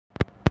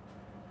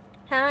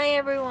Hi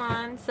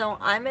everyone, so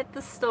I'm at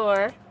the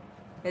store.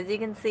 As you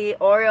can see,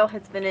 Oreo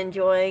has been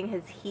enjoying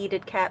his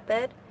heated cat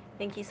bed.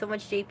 Thank you so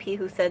much, JP,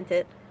 who sent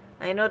it.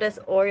 I noticed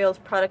Oreo's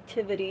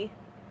productivity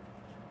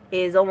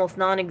is almost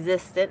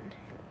non-existent.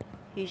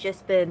 He's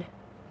just been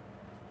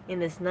in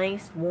this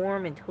nice,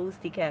 warm, and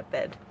toasty cat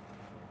bed.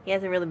 He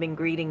hasn't really been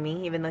greeting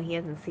me, even though he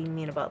hasn't seen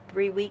me in about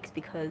 3 weeks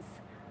because,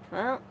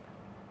 well,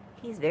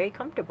 he's very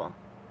comfortable.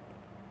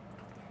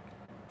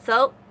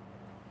 So,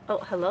 oh,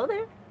 hello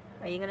there.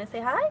 Are you gonna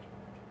say hi?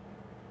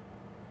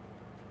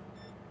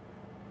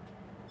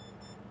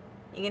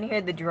 You're gonna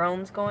hear the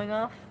drones going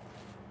off.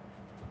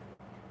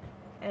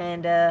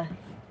 And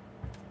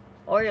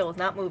Oreo is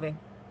not moving.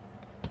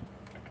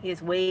 He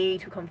is way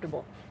too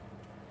comfortable.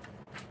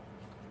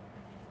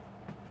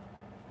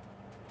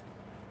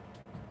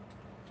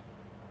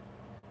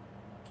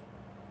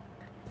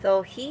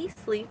 So he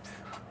sleeps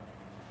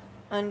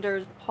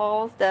under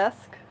Paul's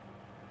desk.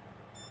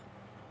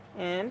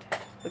 And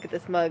look at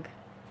this mug.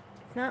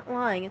 It's not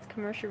lying, it's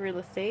commercial real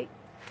estate.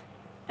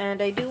 And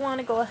I do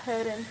want to go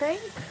ahead and thank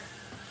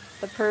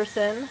the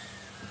person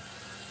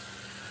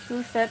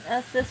who sent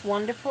us this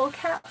wonderful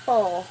cat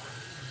bowl.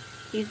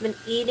 He's been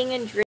eating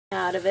and drinking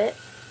out of it,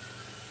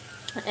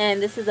 and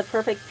this is a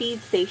perfect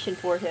feed station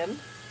for him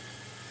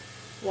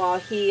while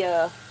he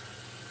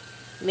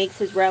makes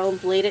his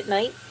rounds late at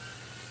night.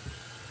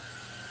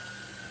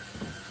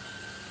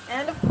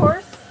 And of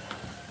course,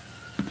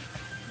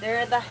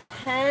 there are the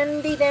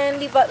handy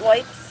dandy butt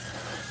wipes.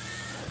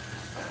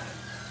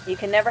 You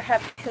can never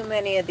have too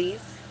many of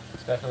these.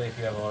 Especially if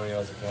you have Oreo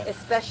as a cat.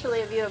 Especially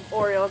if you have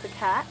Oreo as a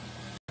cat.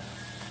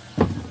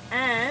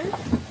 And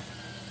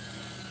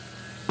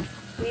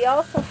we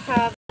also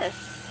have this,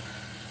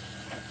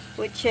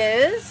 which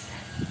is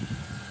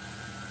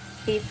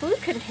a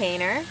food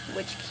container,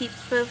 which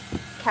keeps the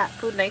cat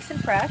food nice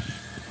and fresh.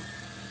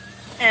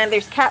 And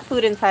there's cat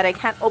food inside. I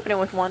can't open it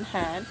with one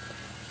hand.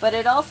 But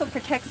it also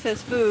protects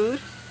his food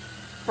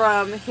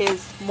from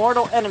his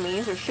mortal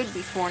enemies, or should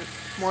be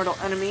mortal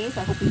enemies.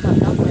 I hope he's not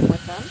numbering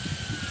with them.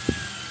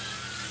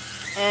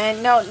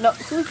 And no,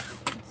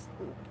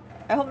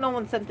 I hope no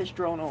one sent this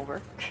drone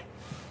over.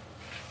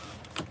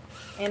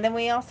 And then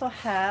we also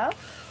have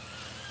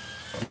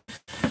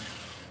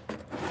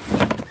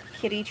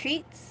kitty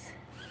treats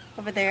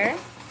over there.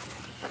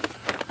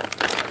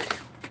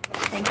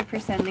 Thank you for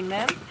sending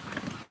them.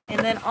 And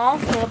then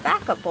also a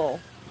backup bowl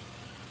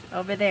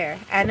over there.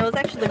 And it was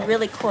actually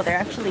really cool. They're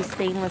actually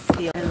stainless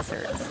steel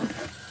inserts.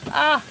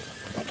 Ah,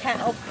 I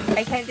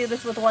can't do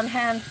this with one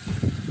hand.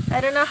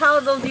 I don't know how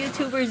those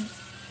YouTubers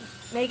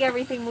make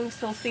everything move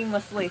so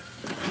seamlessly.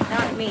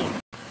 Not me.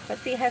 But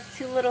see, it has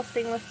two little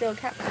stainless steel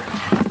caps.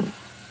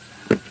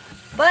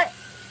 But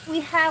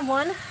we have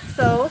one,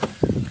 so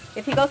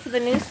if he goes to the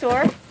new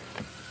store,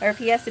 or if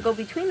he has to go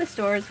between the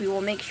stores, we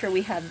will make sure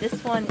we have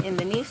this one in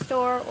the new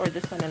store or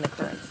this one in the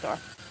current store.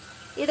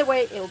 Either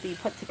way, it will be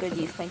put to good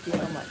use. Thank you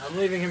so much. I'm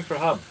leaving him for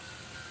Hub.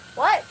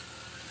 What?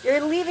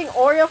 You're leaving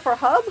Oreo for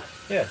Hub?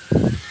 Yes.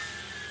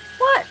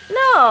 What?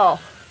 No.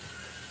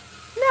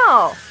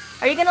 No.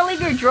 Are you gonna leave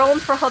your drone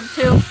for Hub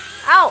too?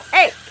 Ow!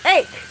 Hey!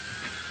 Hey!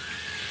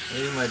 I'm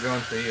leaving my drone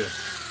for you.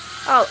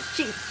 Oh,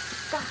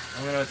 jeez. God.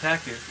 I'm gonna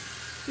attack you.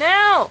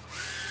 No!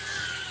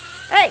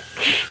 Hey!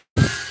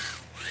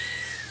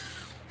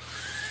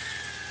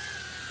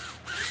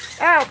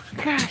 Oh,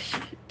 gosh.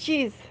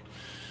 Jeez.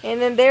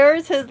 And then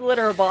there's his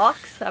litter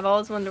box. I've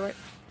always wondered.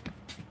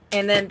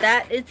 And then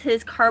that is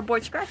his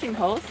cardboard scratching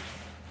post.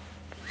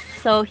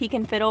 So he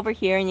can fit over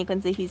here, and you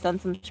can see he's done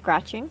some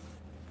scratching.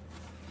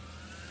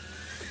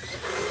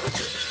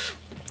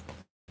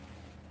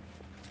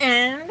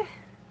 And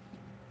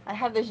I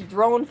have this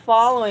drone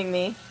following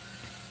me.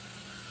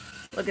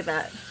 Look at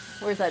that.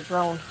 Where's that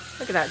drone?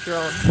 Look at that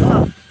drone.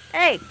 Oh,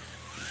 hey!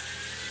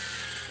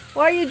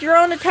 Why are you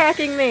drone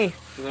attacking me?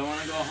 Because I want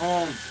to go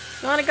home.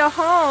 You want to go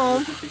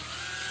home?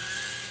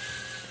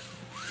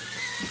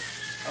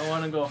 I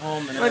want to go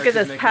home. And Look at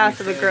this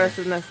passive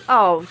aggressiveness.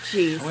 Oh,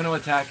 jeez. I'm going to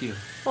attack you.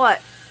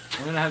 What?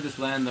 I'm going to have this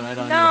land right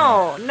on you.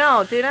 No,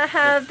 no, do not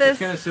have this. It's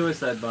going to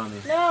suicide bomb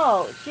me.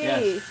 No, jeez,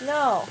 yes.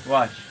 No.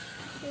 Watch.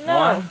 No.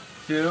 1,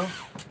 2.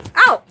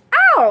 Ow!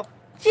 Ow!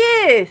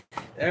 Jeez!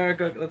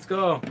 Erica, let's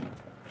go.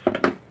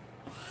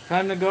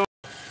 Time to go.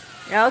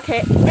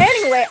 Okay.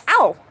 Anyway,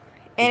 ow!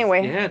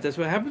 Anyway. Yeah, that's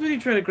what happens when you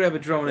try to grab a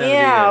drone out of the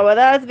Yeah, air. well,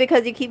 that's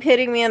because you keep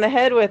hitting me in the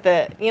head with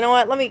it. You know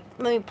what? Let me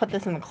put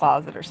this in the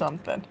closet or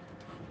something.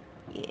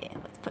 Yeah,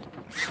 let's put it.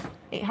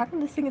 Hey, how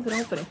come this thing isn't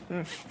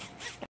opening?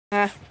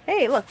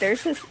 Hey, look,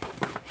 there's this.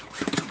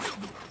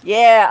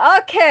 Yeah,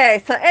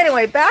 okay. So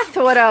anyway, back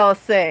to what I was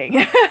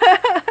saying.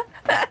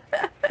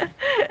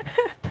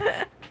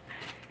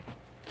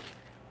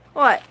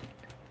 What?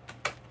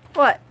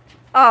 What?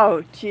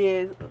 Oh,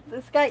 jeez.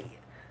 This guy.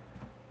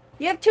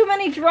 You have too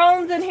many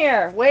drones in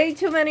here. Way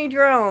too many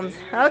drones.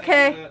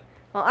 Okay.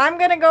 Well, I'm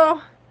gonna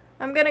go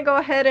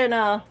ahead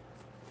and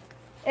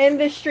end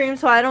this stream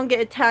so I don't get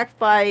attacked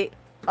by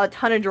a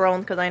ton of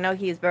drones, because I know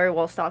he's very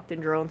well stocked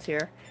in drones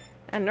here.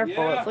 And they're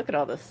bullets. Look at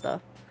all this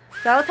stuff.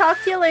 So I'll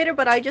talk to you later,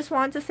 but I just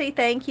want to say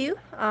thank you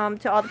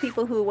to all the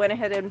people who went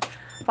ahead and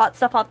bought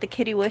stuff off the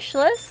kitty wish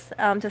list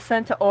to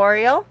send to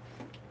Oreo.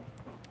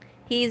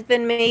 He's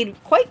been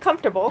made quite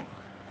comfortable,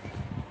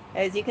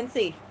 as you can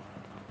see.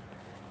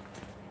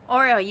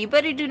 Oreo, you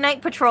better do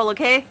night patrol,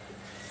 okay?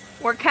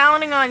 We're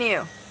counting on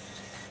you.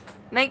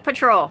 Night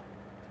patrol.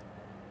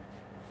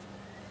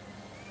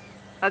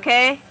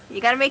 Okay?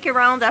 You gotta make your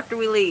rounds after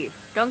we leave.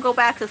 Don't go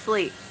back to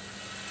sleep.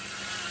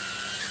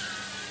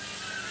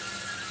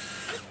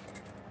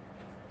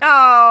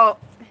 Oh,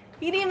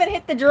 he didn't even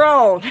hit the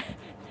drone.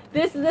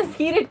 This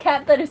heated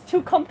cat bed is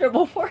too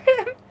comfortable for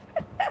him.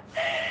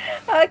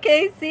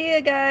 Okay, see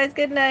you guys.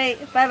 Good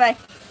night. Bye-bye.